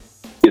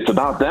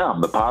about them.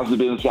 The positive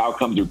business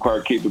outcomes, the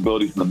required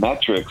capabilities, and the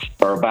metrics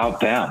are about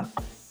them.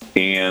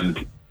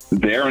 And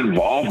their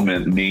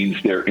involvement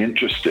means they're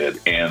interested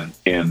and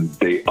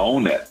they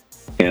own it.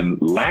 And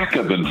lack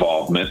of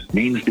involvement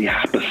means the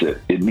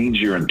opposite. It means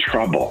you're in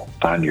trouble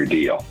on your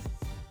deal.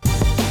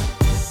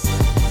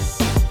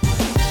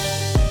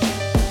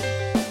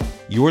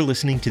 You're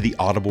listening to the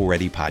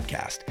Audible-Ready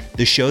Podcast,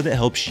 the show that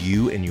helps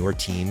you and your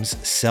teams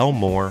sell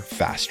more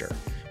faster.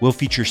 We'll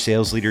feature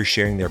sales leaders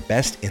sharing their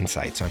best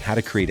insights on how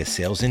to create a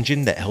sales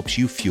engine that helps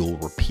you fuel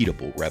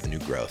repeatable revenue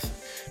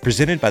growth.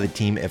 Presented by the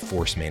team at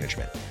Force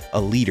Management, a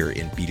leader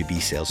in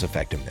B2B sales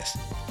effectiveness.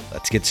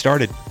 Let's get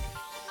started.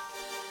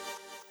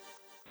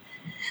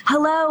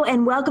 Hello,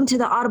 and welcome to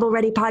the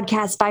Audible-Ready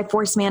Podcast by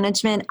Force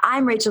Management.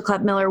 I'm Rachel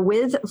Klepp-Miller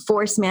with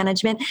Force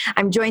Management.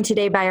 I'm joined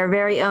today by our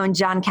very own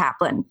John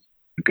Kaplan.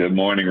 Good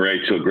morning,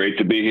 Rachel. Great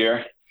to be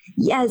here.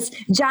 Yes,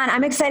 John,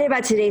 I'm excited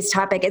about today's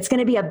topic. It's going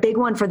to be a big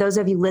one for those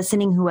of you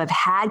listening who have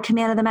had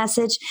command of the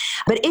message.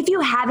 But if you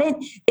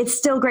haven't, it's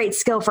still great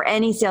skill for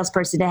any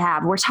salesperson to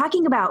have. We're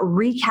talking about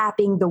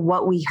recapping the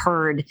what we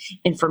heard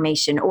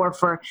information, or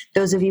for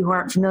those of you who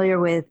aren't familiar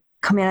with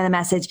command of the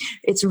message,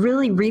 it's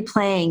really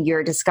replaying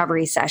your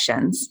discovery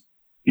sessions.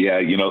 Yeah,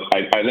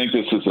 I think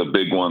this is a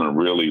big one, a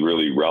really,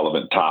 really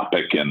relevant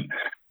topic. And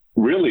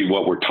really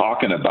what we're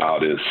talking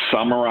about is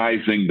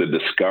summarizing the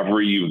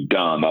discovery you've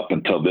done up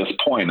until this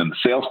point in the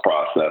sales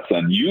process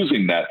and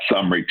using that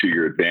summary to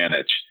your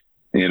advantage.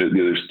 And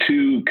there's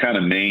two kind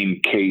of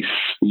main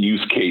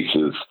use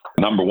cases.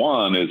 Number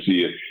one is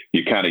you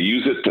kind of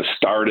use it to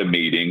start a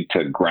meeting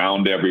to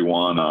ground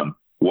everyone on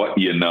what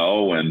you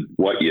know and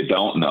what you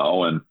don't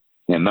know. And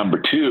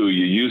number two,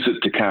 you use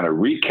it to kind of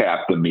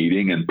recap the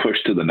meeting and push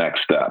to the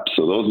next step.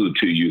 So those are the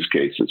two use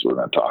cases we're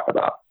going to talk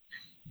about.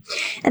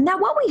 And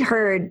that what we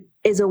heard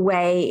is a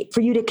way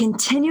for you to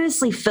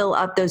continuously fill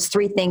up those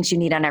three things you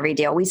need on every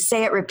deal. We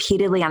say it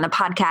repeatedly on the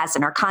podcast,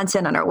 and our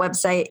content, on our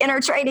website, in our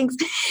trainings.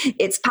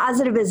 It's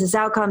positive business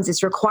outcomes,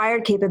 it's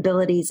required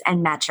capabilities,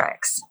 and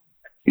metrics.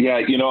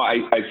 Yeah,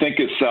 I think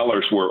as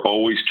sellers, we're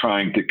always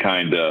trying to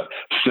kind of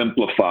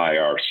simplify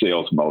our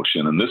sales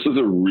motion. And this is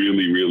a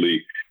really,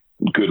 really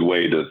good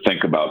way to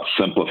think about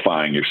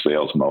simplifying your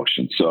sales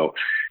motion. So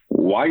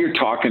while you're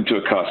talking to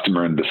a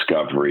customer in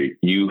discovery,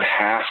 you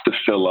have to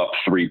fill up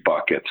three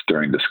buckets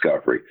during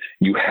discovery.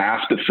 You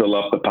have to fill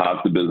up the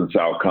positive business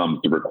outcomes,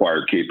 the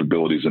required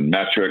capabilities and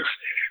metrics.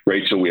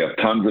 Rachel, we have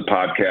tons of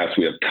podcasts.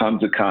 We have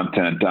tons of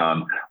content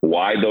on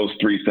why those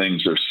three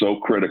things are so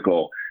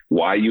critical,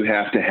 why you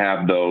have to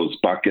have those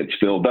buckets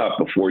filled up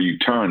before you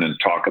turn and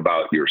talk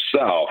about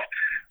yourself.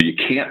 You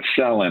can't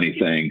sell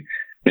anything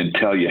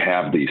until you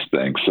have these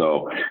things.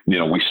 So,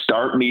 we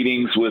start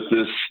meetings with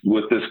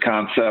this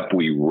concept.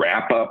 We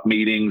wrap up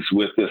meetings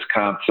with this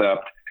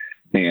concept.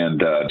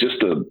 And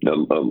just a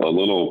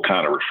little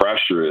kind of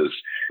refresher is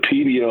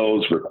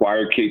PBOs,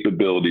 required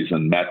capabilities,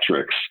 and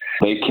metrics.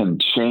 They can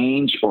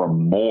change or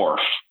morph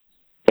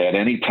at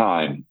any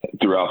time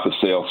throughout the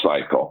sales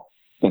cycle.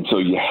 And so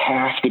you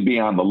have to be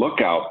on the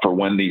lookout for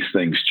when these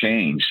things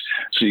change.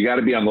 So you got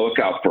to be on the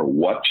lookout for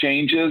what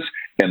changes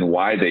and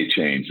why they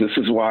change. This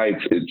is why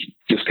it's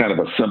just kind of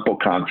a simple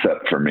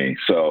concept for me.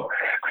 So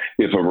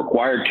if a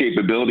required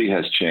capability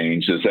has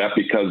changed, is that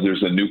because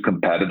there's a new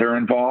competitor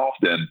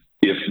involved? And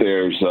if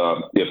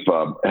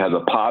has a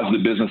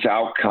positive business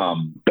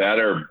outcome,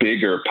 better,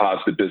 bigger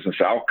positive business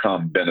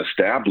outcome been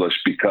established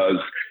because,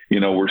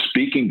 we're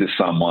speaking to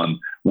someone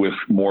with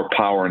more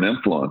power and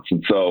influence.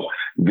 And so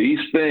these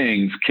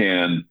things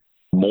can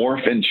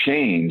morph and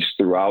change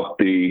throughout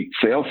the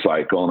sales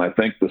cycle. And I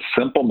think the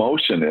simple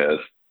motion is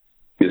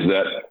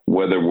that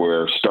whether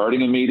we're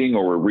starting a meeting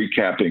or we're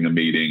recapping a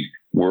meeting,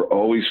 we're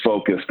always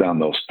focused on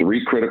those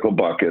three critical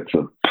buckets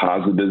of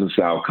positive business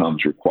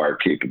outcomes,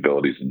 required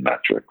capabilities, and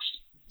metrics.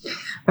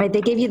 Right.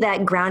 They give you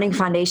that grounding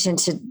foundation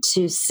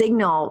to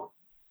signal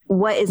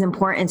what is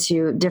important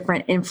to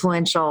different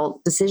influential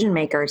decision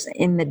makers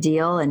in the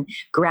deal and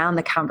ground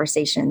the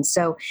conversation.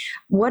 So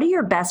what are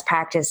your best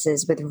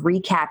practices with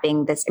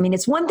recapping this? I mean,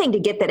 it's one thing to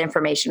get that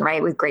information,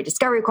 right, with great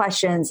discovery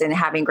questions and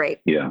having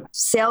great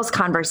sales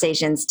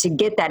conversations to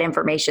get that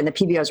information, the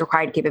PBO's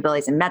required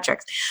capabilities and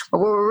metrics. But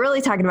what we're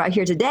really talking about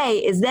here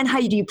today is then how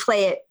do you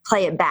play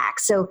it back?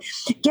 So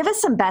give us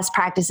some best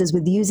practices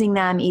with using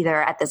them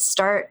either at the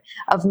start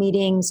of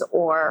meetings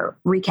or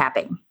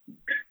recapping.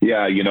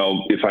 Yeah,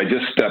 if I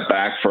just step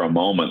back for a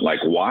moment, like,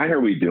 why are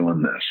we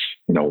doing this?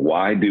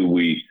 Why do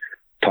we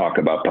talk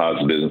about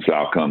positive business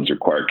outcomes,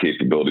 required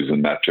capabilities,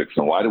 and metrics?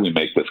 And why do we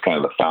make this kind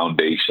of the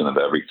foundation of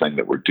everything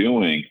that we're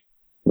doing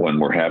when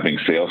we're having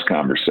sales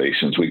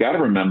conversations? We got to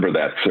remember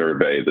that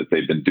survey that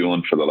they've been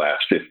doing for the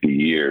last 50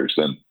 years.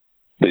 And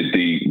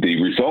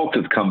the results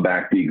have come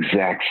back the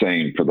exact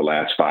same for the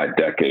last 5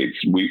 decades.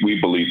 We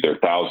believe they're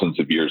thousands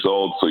of years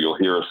old. So you'll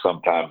hear us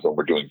sometimes when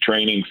we're doing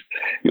trainings,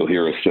 you'll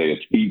hear us say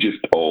it's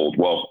Egypt old.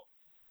 Well,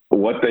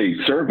 what they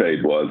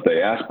surveyed was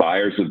they asked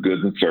buyers of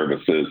goods and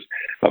services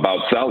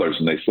about sellers.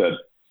 And they said,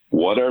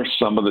 what are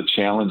some of the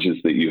challenges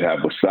that you have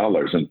with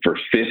sellers? And for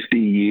 50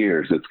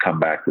 years, it's come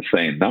back the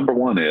same. Number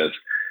one is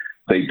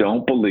they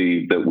don't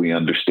believe that we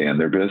understand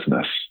their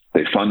business.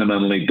 They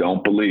fundamentally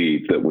don't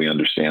believe that we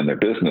understand their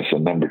business.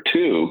 And number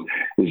two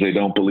is they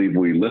don't believe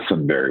we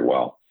listen very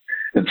well.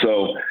 And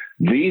so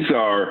these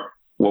are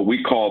what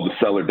we call the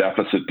seller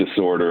deficit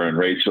disorder. And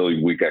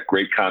Rachel, we got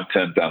great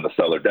content on the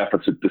seller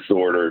deficit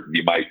disorder.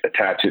 You might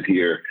attach it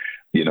here,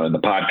 in the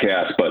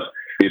podcast. But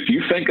if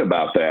you think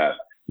about that,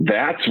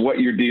 that's what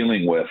you're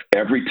dealing with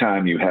every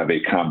time you have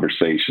a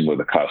conversation with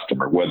a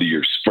customer, whether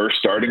you're first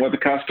starting with a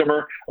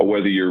customer or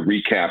whether you're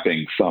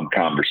recapping some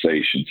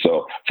conversation.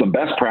 So some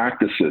best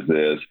practices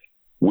is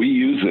we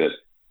use it,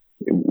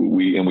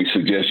 and we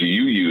suggest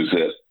you use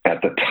it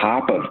at the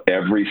top of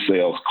every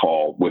sales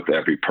call with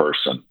every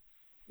person.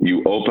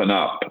 You open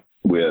up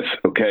with,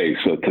 okay,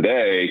 so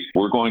today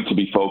we're going to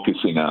be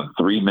focusing on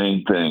three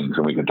main things,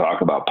 and we can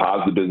talk about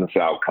positive business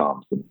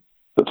outcomes and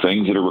the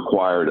things that are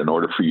required in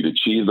order for you to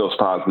achieve those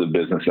positive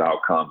business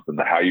outcomes and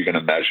how you're going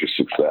to measure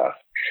success.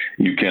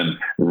 You can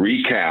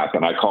recap,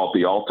 and I call it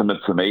the ultimate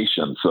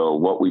summation. So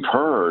what we've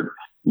heard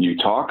you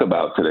talk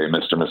about today,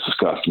 Mr. and Mrs.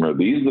 Customer,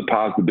 these are the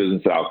positive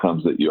business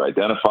outcomes that you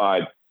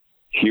identified.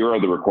 Here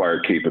are the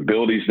required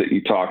capabilities that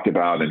you talked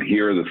about, and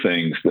here are the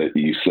things that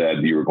you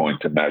said you were going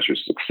to measure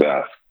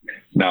success.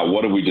 Now,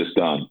 what have we just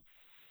done?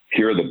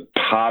 Here are the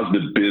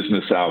positive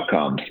business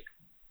outcomes.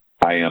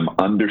 I am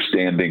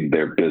understanding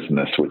their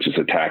business, which is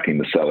attacking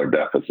the seller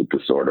deficit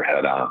disorder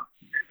head on.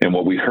 And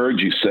what we heard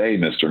you say,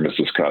 Mr. and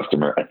Mrs.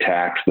 Customer,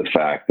 attacks the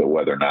fact that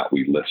whether or not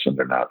we listened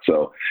or not.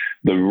 So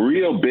the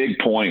real big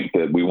point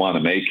that we want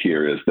to make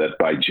here is that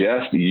by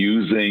just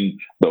using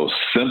those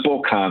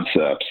simple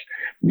concepts,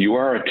 you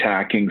are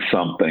attacking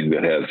something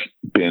that has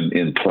been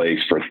in place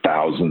for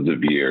thousands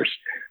of years.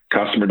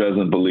 Customer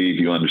doesn't believe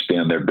you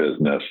understand their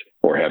business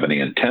or have any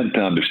intent to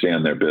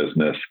understand their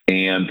business,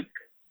 and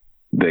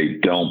they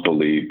don't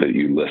believe that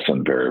you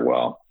listen very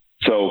well.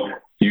 So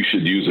you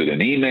should use it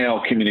in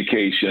email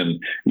communication.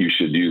 You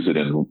should use it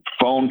in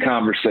phone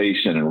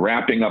conversation and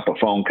wrapping up a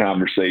phone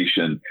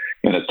conversation.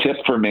 And a tip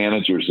for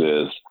managers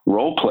is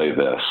role play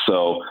this.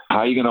 So how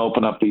are you going to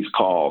open up these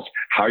calls?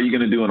 How are you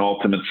going to do an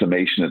ultimate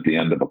summation at the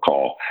end of a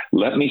call?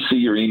 Let me see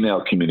your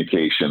email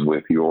communication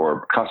with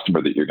your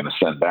customer that you're going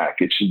to send back.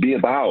 It should be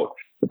about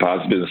the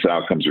positive business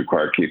outcomes,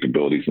 required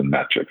capabilities, and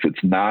metrics.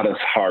 It's not a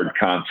hard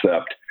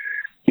concept.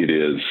 It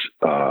is,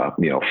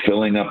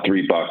 filling up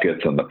three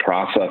buckets and the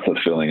process of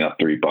filling up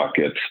three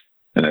buckets.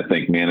 And I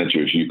think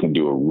managers, you can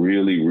do a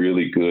really,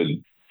 really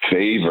good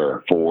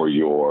favor for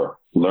your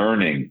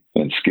learning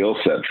and skill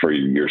set for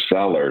your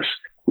sellers.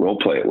 Role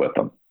play it with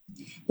them.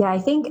 Yeah, I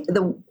think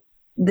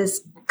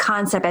this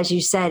concept, as you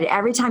said,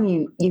 every time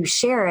you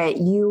share it,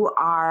 you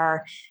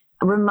are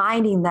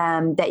reminding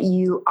them that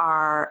you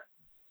are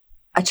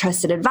a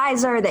trusted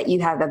advisor, that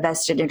you have a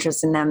vested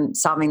interest in them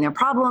solving their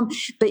problem,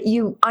 but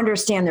you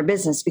understand their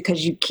business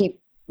because you keep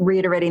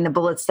reiterating the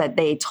bullets that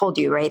they told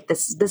you, right?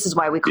 This is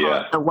why we call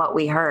it the what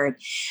we heard.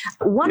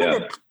 One of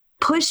the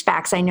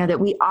pushbacks I know that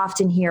we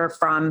often hear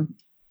from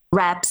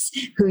reps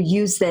who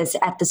use this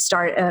at the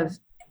start of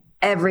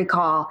every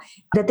call,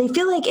 that they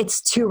feel like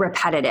it's too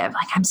repetitive.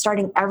 Like, I'm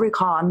starting every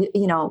call.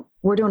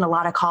 We're doing a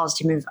lot of calls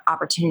to move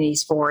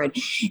opportunities forward,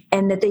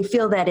 and that they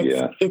feel that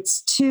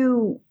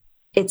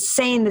it's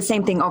saying the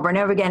same thing over and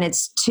over again.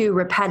 It's too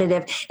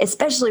repetitive,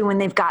 especially when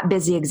they've got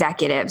busy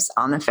executives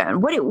on the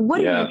phone. What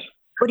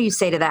do you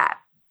say to that?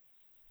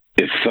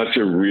 It's such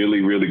a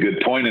really, really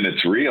good point, and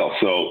it's real.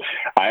 So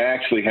I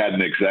actually had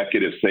an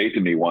executive say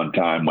to me one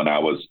time when I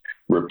was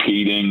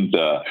repeating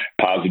the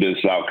positive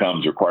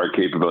outcomes, required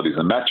capabilities,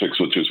 and metrics,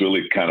 which was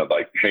really kind of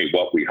like, hey,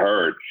 what we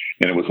heard.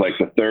 And it was like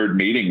the third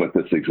meeting with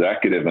this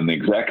executive, and the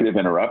executive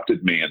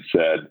interrupted me and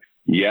said,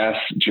 "Yes,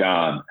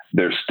 John,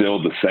 they're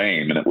still the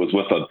same." And it was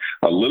with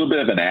a little bit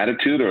of an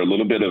attitude or a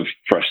little bit of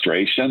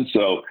frustration.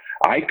 So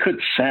I could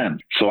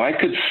sense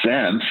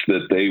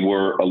that they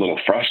were a little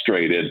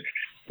frustrated.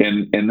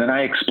 And then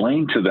I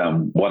explained to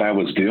them what I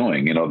was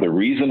doing. The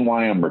reason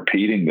why I'm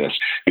repeating this,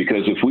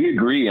 because if we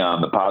agree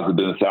on the positive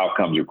business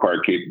outcomes,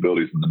 required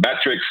capabilities, and the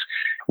metrics,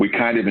 we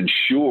kind of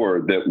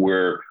ensure that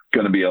we're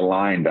going to be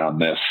aligned on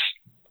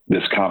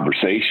this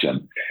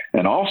conversation.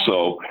 And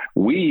also,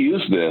 we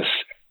use this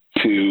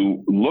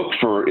to look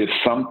for if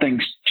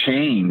something's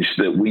changed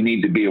that we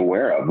need to be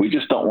aware of. We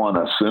just don't want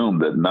to assume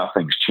that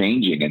nothing's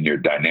changing in your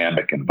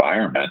dynamic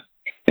environment.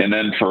 And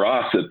then for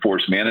us at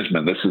Force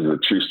Management, this is a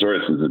true story.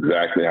 This is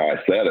exactly how I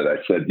said it.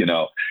 I said,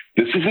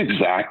 this is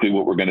exactly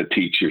what we're going to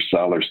teach your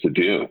sellers to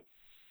do.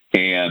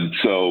 And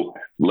so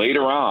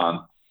later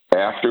on,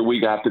 after we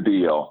got the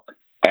deal,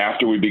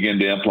 after we begin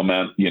to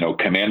implement,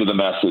 command of the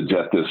message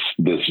at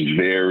this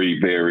very,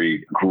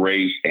 very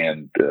great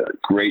and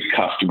great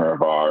customer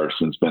of ours,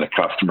 and has been a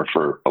customer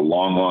for a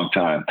long, long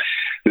time,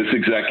 this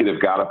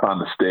executive got up on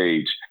the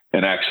stage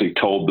and actually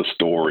told the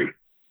story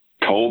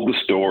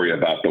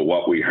about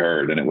what we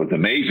heard. And it was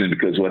amazing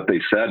because what they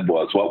said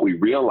was, what we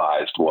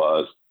realized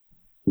was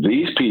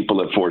these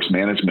people at Force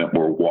Management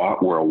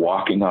were a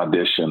walking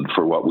audition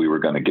for what we were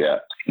going to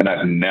get. And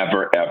I've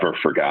never, ever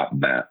forgotten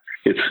that.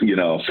 It's,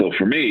 so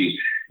for me,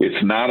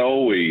 it's not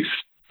always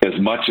as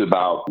much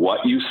about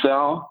what you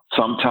sell.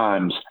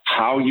 Sometimes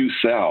how you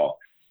sell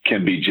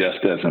can be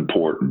just as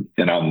important.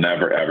 And I'll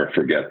never, ever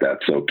forget that.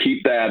 So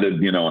keep that,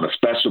 in a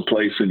special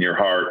place in your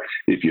heart.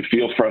 If you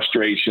feel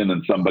frustration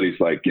and somebody's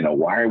like,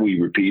 why are we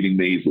repeating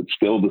these? It's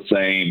still the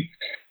same.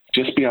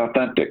 Just be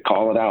authentic,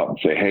 call it out and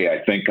say, hey,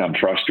 I think I'm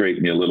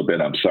frustrating you a little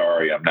bit. I'm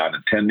sorry. I'm not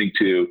intending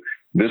to.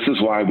 This is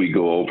why we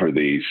go over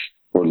these.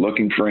 We're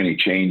looking for any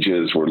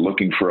changes. We're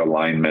looking for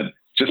alignment.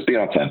 Just be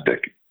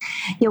authentic.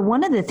 Yeah.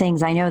 One of the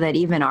things I know that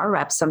even our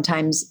reps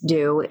sometimes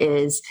do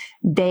is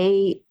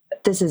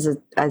this is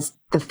as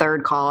the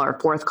third call or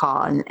fourth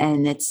call,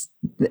 and it's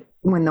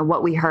when the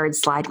what we heard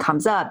slide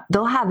comes up,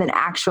 they'll have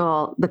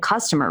the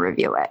customer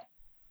review it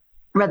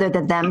rather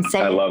than them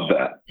saying. I love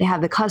that. They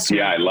have the customer.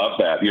 Yeah, I love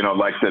that.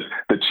 Like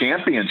the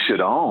champion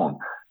should own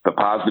the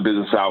positive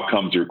business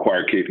outcomes, the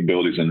required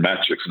capabilities and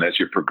metrics. And as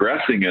you're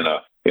progressing in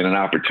an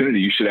opportunity,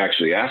 you should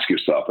actually ask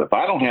yourself, if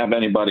I don't have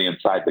anybody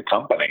inside the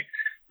company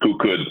who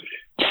could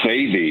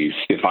say these,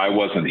 if I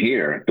wasn't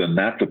here, then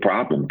that's a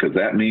problem, because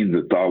that means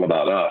it's all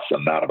about us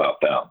and not about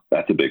them.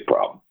 That's a big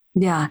problem.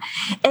 Yeah.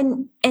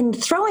 And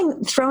throwing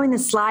the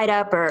slide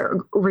up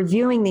or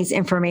reviewing these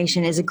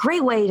information is a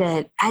great way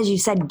to, as you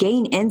said,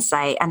 gain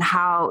insight on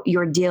how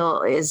your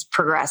deal is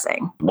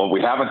progressing. What we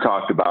haven't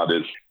talked about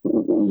is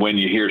when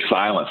you hear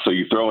silence. So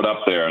you throw it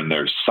up there and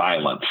there's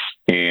silence,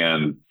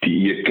 and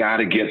you got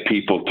to get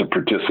people to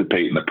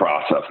participate in the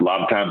process. A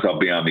lot of times I'll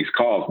be on these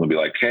calls and they'll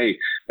be like, hey,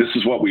 this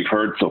is what we've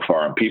heard so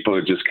far. And people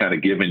are just kind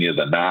of giving you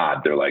the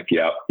nod. They're like,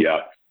 yep.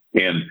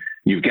 And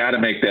you've got to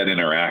make that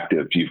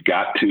interactive. You've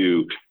got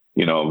to,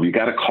 you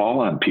got to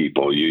call on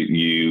people.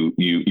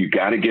 You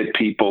got to get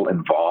people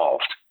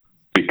involved,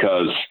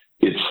 because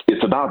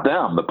it's about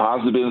them. The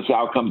positive business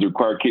outcomes, the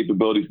required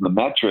capabilities, and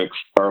the metrics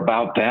are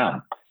about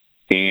them.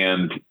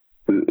 And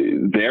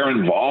their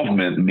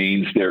involvement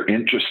means they're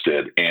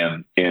interested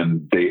and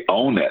they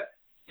own it.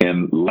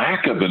 And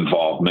lack of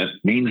involvement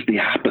means the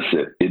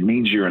opposite. It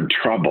means you're in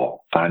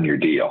trouble on your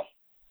deal.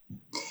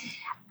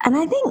 And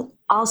I think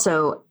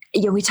also,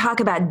 we talk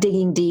about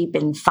digging deep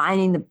and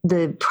finding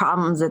the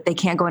problems that they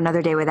can't go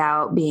another day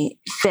without being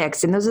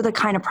fixed. And those are the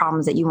kind of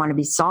problems that you want to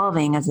be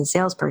solving as a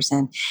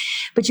salesperson.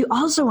 But you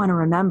also want to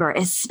remember,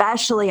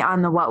 especially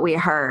on the what we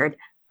heard,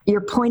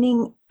 you're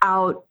pointing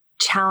out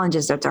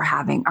challenges that they're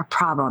having or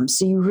problems.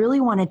 So you really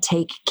want to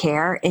take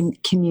care in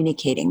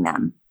communicating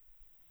them.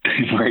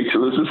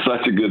 Rachel, this is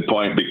such a good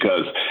point,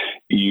 because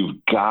you've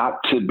got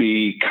to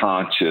be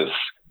conscious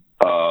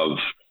of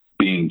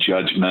being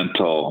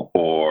judgmental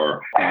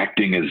or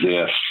acting as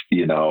if,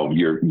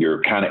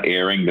 you're kind of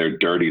airing their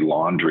dirty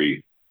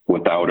laundry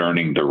without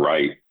earning the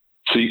right.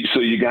 So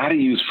you got to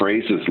use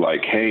phrases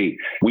like, hey,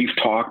 we've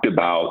talked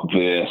about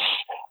this,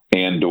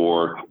 and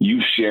or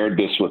you've shared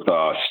this with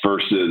us,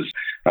 versus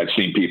I've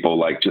seen people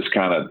like just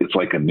kind of, it's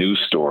like a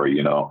news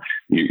story,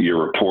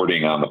 you're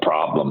reporting on the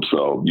problem.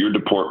 So your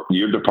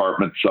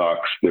department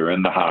sucks. They're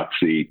in the hot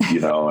seat,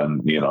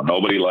 and,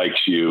 nobody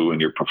likes you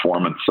and your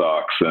performance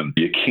sucks, and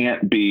you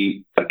can't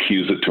be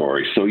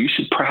accusatory. So you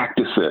should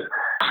practice it.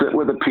 Sit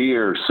with a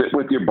peer, sit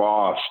with your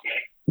boss,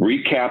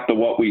 recap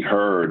what we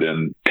heard,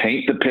 and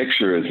paint the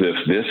picture as if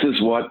this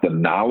is what the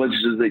knowledge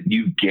is that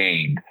you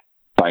gained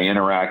by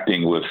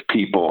interacting with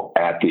people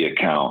at the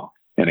account.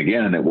 And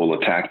again, it will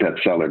attack that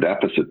seller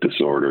deficit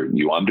disorder.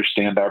 You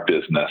understand our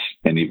business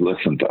and you've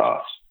listened to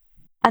us.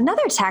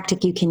 Another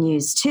tactic you can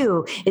use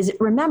too is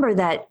remember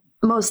that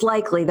most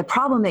likely the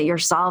problem that you're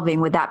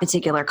solving with that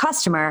particular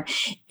customer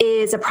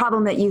is a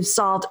problem that you've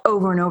solved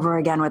over and over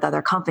again with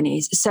other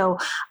companies. So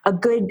a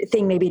good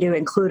thing maybe to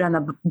include on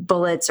the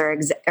bullets or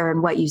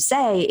in what you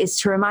say is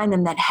to remind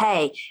them that,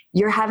 hey,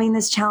 you're having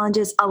these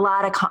challenges. A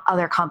lot of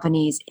other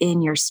companies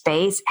in your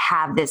space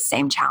have this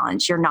same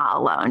challenge. You're not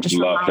alone. Just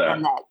remind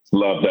them that.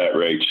 Love that,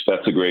 Rach.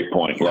 That's a great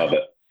point. Yeah. Love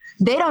it.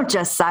 They don't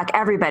just suck.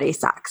 Everybody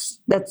sucks.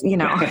 That's,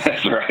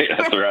 That's right.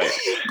 That's right.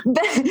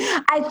 But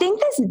I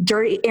think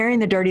this airing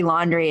the dirty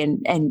laundry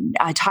and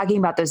talking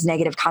about those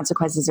negative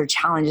consequences or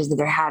challenges that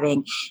they're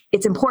having,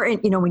 it's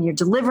important, when you're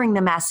delivering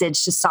the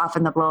message, to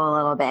soften the blow a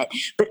little bit,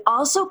 but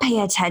also pay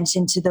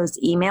attention to those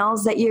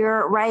emails that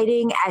you're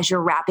writing as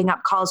you're wrapping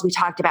up calls. We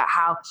talked about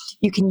how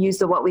you can use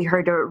the what we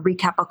heard to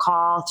recap a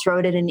call, throw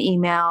it in an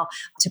email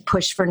to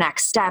push for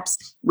next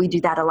steps. We do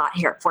that a lot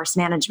here at Force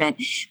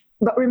Management.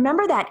 But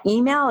remember that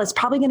email is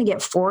probably going to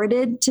get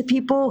forwarded to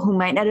people who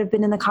might not have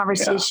been in the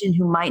conversation,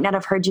 who might not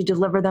have heard you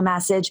deliver the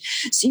message.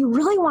 So you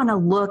really want to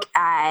look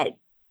at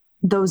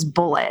those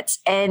bullets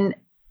and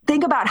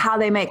think about how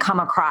they might come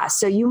across.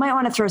 So you might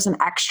want to throw some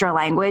extra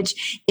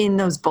language in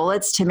those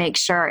bullets to make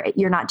sure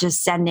you're not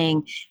just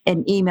sending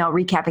an email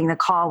recapping the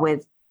call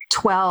with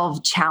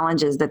 12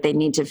 challenges that they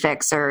need to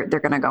fix or they're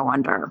going to go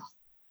under.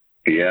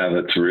 Yeah,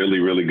 that's a really,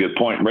 really good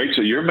point.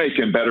 Rachel, you're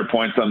making better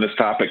points on this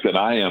topic than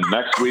I am.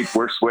 Next week,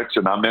 we're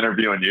switching. I'm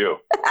interviewing you.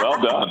 Well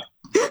done.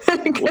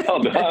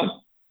 Well done.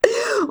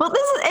 Well,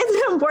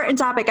 it's an important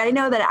topic. I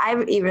know that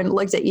I've even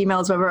looked at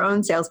emails of our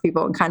own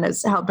salespeople and kind of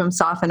helped them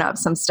soften up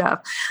some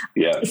stuff.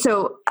 Yeah.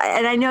 So,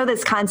 and I know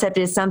this concept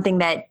is something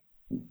that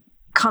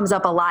comes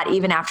up a lot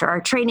even after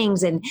our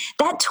trainings. And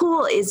that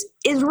tool is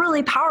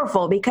really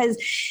powerful because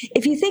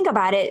if you think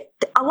about it,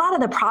 a lot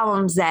of the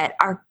problems that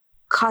our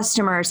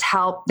customers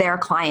help their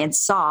clients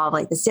solve,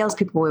 like the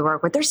salespeople we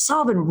work with, they're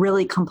solving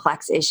really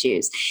complex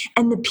issues.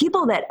 And the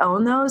people that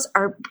own those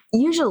are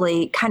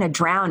usually kind of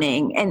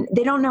drowning and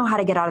they don't know how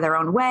to get out of their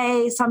own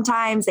way.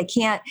 Sometimes they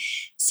can't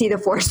see the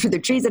forest through the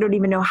trees. They don't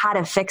even know how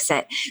to fix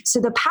it.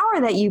 So the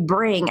power that you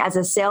bring as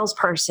a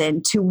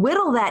salesperson to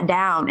whittle that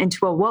down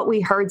into a what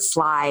we heard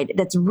slide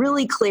that's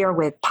really clear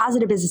with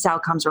positive business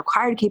outcomes,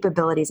 required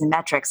capabilities, and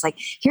metrics, like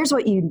here's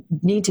what you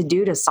need to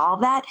do to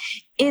solve that,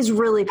 is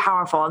really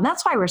powerful. And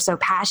that's why we're so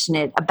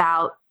passionate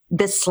about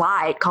this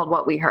slide called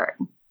What We Heard.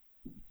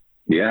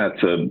 Yeah,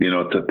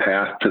 it's a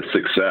path to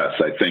success.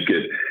 I think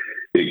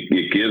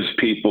it gives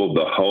people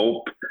the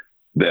hope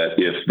that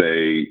if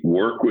they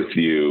work with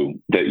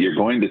you, that you're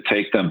going to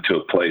take them to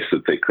a place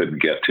that they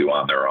couldn't get to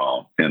on their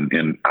own.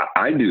 And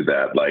I do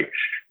that. Like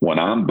when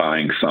I'm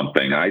buying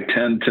something, I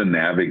tend to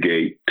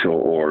navigate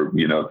to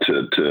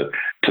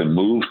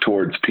move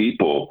towards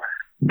people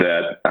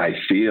that I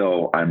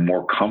feel I'm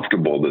more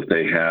comfortable that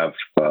they have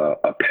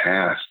a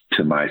path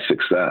to my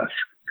success.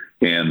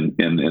 And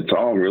it's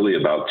all really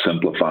about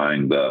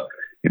simplifying the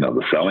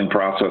selling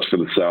process for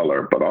the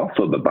seller, but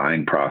also the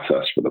buying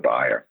process for the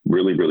buyer.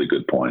 Really, really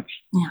good points.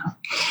 Yeah.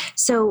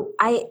 So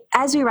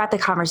as we wrap the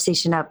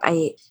conversation up,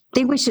 I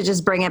think we should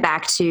just bring it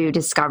back to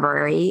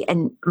discovery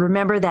and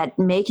remember that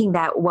making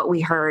that What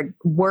We Heard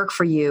work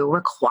for you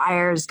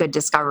requires good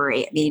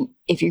discovery. I mean,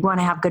 if you want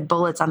to have good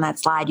bullets on that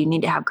slide, you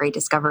need to have great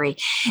discovery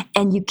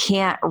and you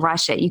can't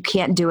rush it. You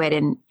can't do it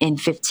in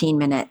 15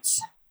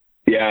 minutes.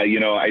 Yeah,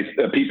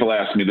 people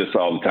ask me this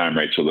all the time,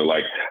 Rachel. They're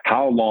like,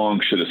 how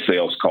long should a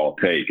sales call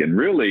take? And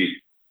really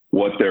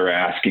what they're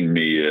asking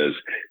me is,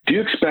 do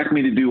you expect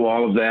me to do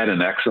all of that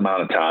in X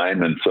amount of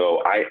time? And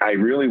so I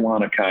really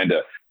want to kind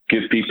of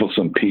give people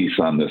some peace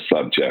on this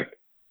subject.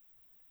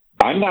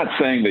 I'm not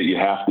saying that you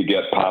have to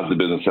get positive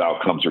business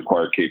outcomes,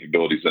 required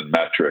capabilities, and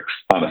metrics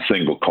on a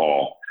single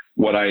call.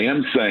 What I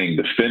am saying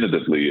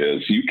definitively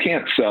is you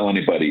can't sell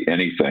anybody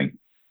anything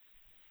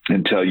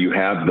until you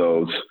have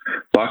those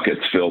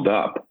buckets filled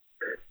up.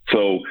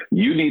 So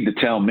you need to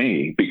tell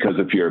me, because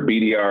if you're a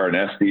BDR, an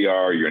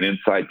SDR, you're an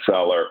inside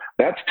seller,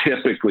 that's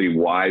typically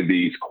why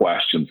these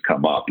questions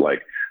come up.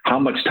 Like, how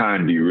much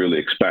time do you really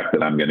expect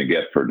that I'm going to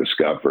get for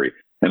discovery?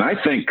 And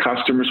I think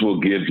customers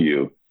will give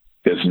you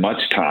as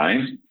much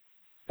time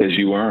as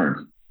you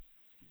earn.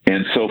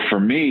 And so for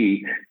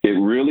me, it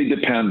really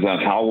depends on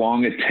how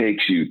long it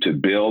takes you to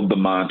build the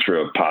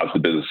mantra of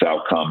positive business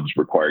outcomes,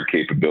 required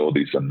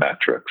capabilities, and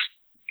metrics.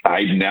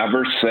 I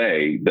never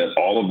say that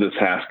all of this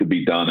has to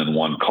be done in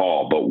one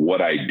call, but what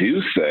I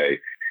do say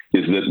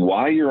is that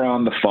while you're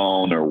on the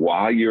phone or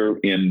while you're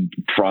in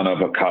front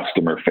of a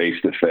customer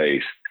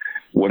face-to-face,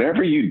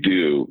 whatever you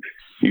do,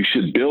 you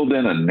should build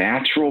in a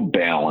natural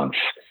balance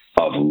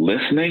of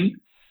listening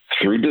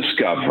through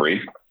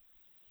discovery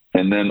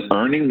and then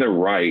earning the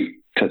right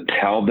to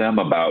tell them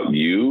about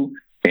you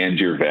and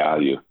your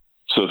value.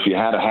 So if you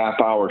had a half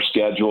hour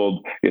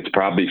scheduled, it's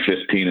probably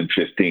 15 and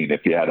 15.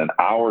 If you had an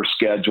hour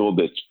scheduled,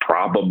 it's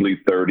probably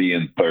 30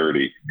 and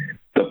 30.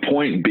 The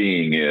point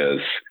being is,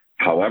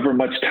 however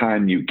much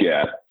time you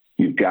get,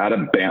 you've got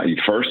to,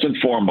 first and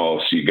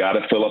foremost, you got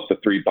to fill up the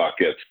 3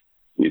 buckets.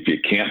 If you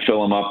can't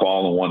fill them up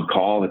all in one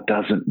call, it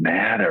doesn't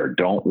matter.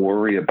 Don't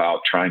worry about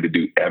trying to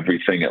do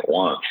everything at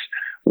once.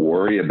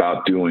 Worry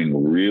about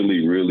doing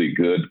really, really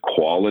good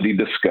quality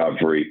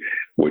discovery,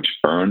 which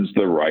earns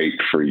the right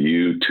for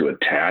you to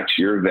attach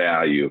your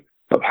value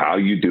of how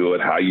you do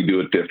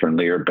it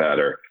differently or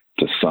better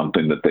to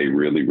something that they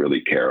really,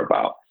 really care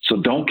about. So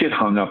don't get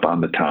hung up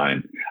on the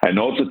time. I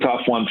know it's a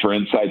tough one for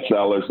inside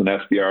sellers and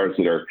SDRs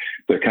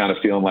they're kind of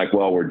feeling like,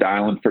 well, we're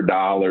dialing for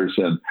dollars,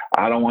 and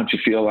I don't want you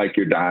to feel like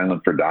you're dialing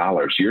for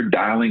dollars. You're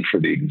dialing for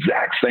the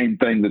exact same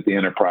thing that the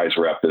enterprise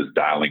rep is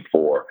dialing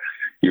for.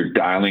 You're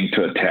dialing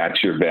to attach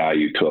your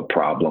value to a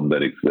problem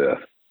that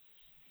exists.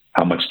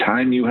 How much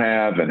time you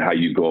have and how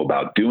you go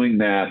about doing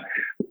that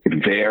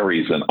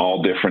varies in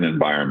all different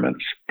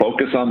environments.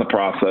 Focus on the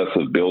process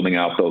of building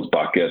out those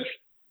buckets,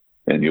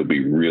 and you'll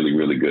be really,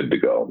 really good to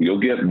go. You'll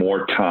get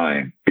more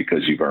time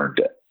because you've earned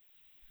it.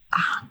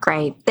 Oh,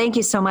 great. Thank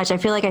you so much. I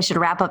feel like I should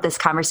wrap up this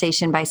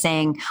conversation by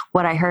saying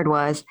what I heard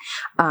was,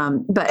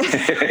 but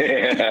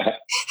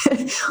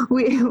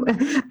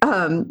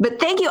but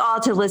thank you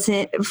all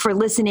for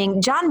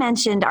listening. John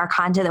mentioned our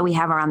content that we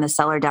have around the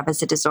seller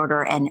deficit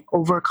disorder and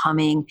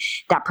overcoming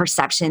that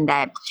perception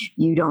that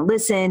you don't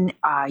listen,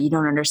 you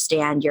don't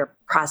understand your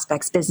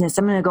prospect's business.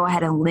 I'm going to go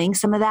ahead and link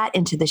some of that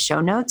into the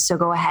show notes. So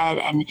go ahead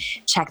and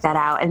check that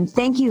out. And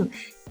thank you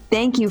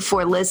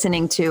for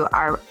listening to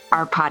our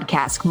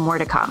podcast. More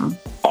to come.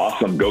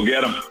 Awesome. Go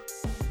get them.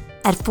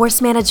 At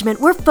Force Management,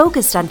 we're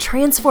focused on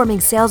transforming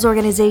sales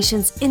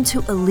organizations into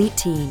elite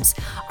teams.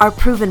 Our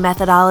proven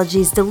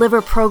methodologies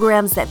deliver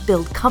programs that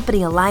build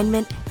company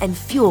alignment and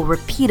fuel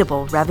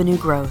repeatable revenue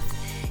growth.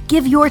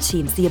 Give your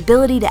teams the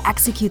ability to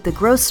execute the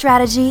growth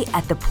strategy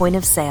at the point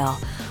of sale.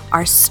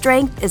 Our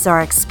strength is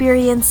our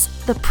experience.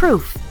 The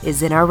proof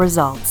is in our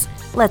results.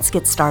 Let's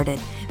get started.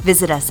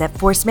 Visit us at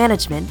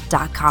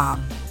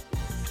forcemanagement.com.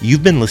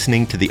 You've been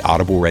listening to the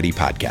Audible-Ready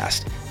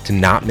Podcast. To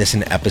not miss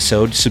an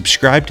episode,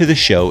 subscribe to the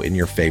show in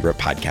your favorite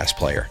podcast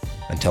player.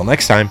 Until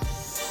next time.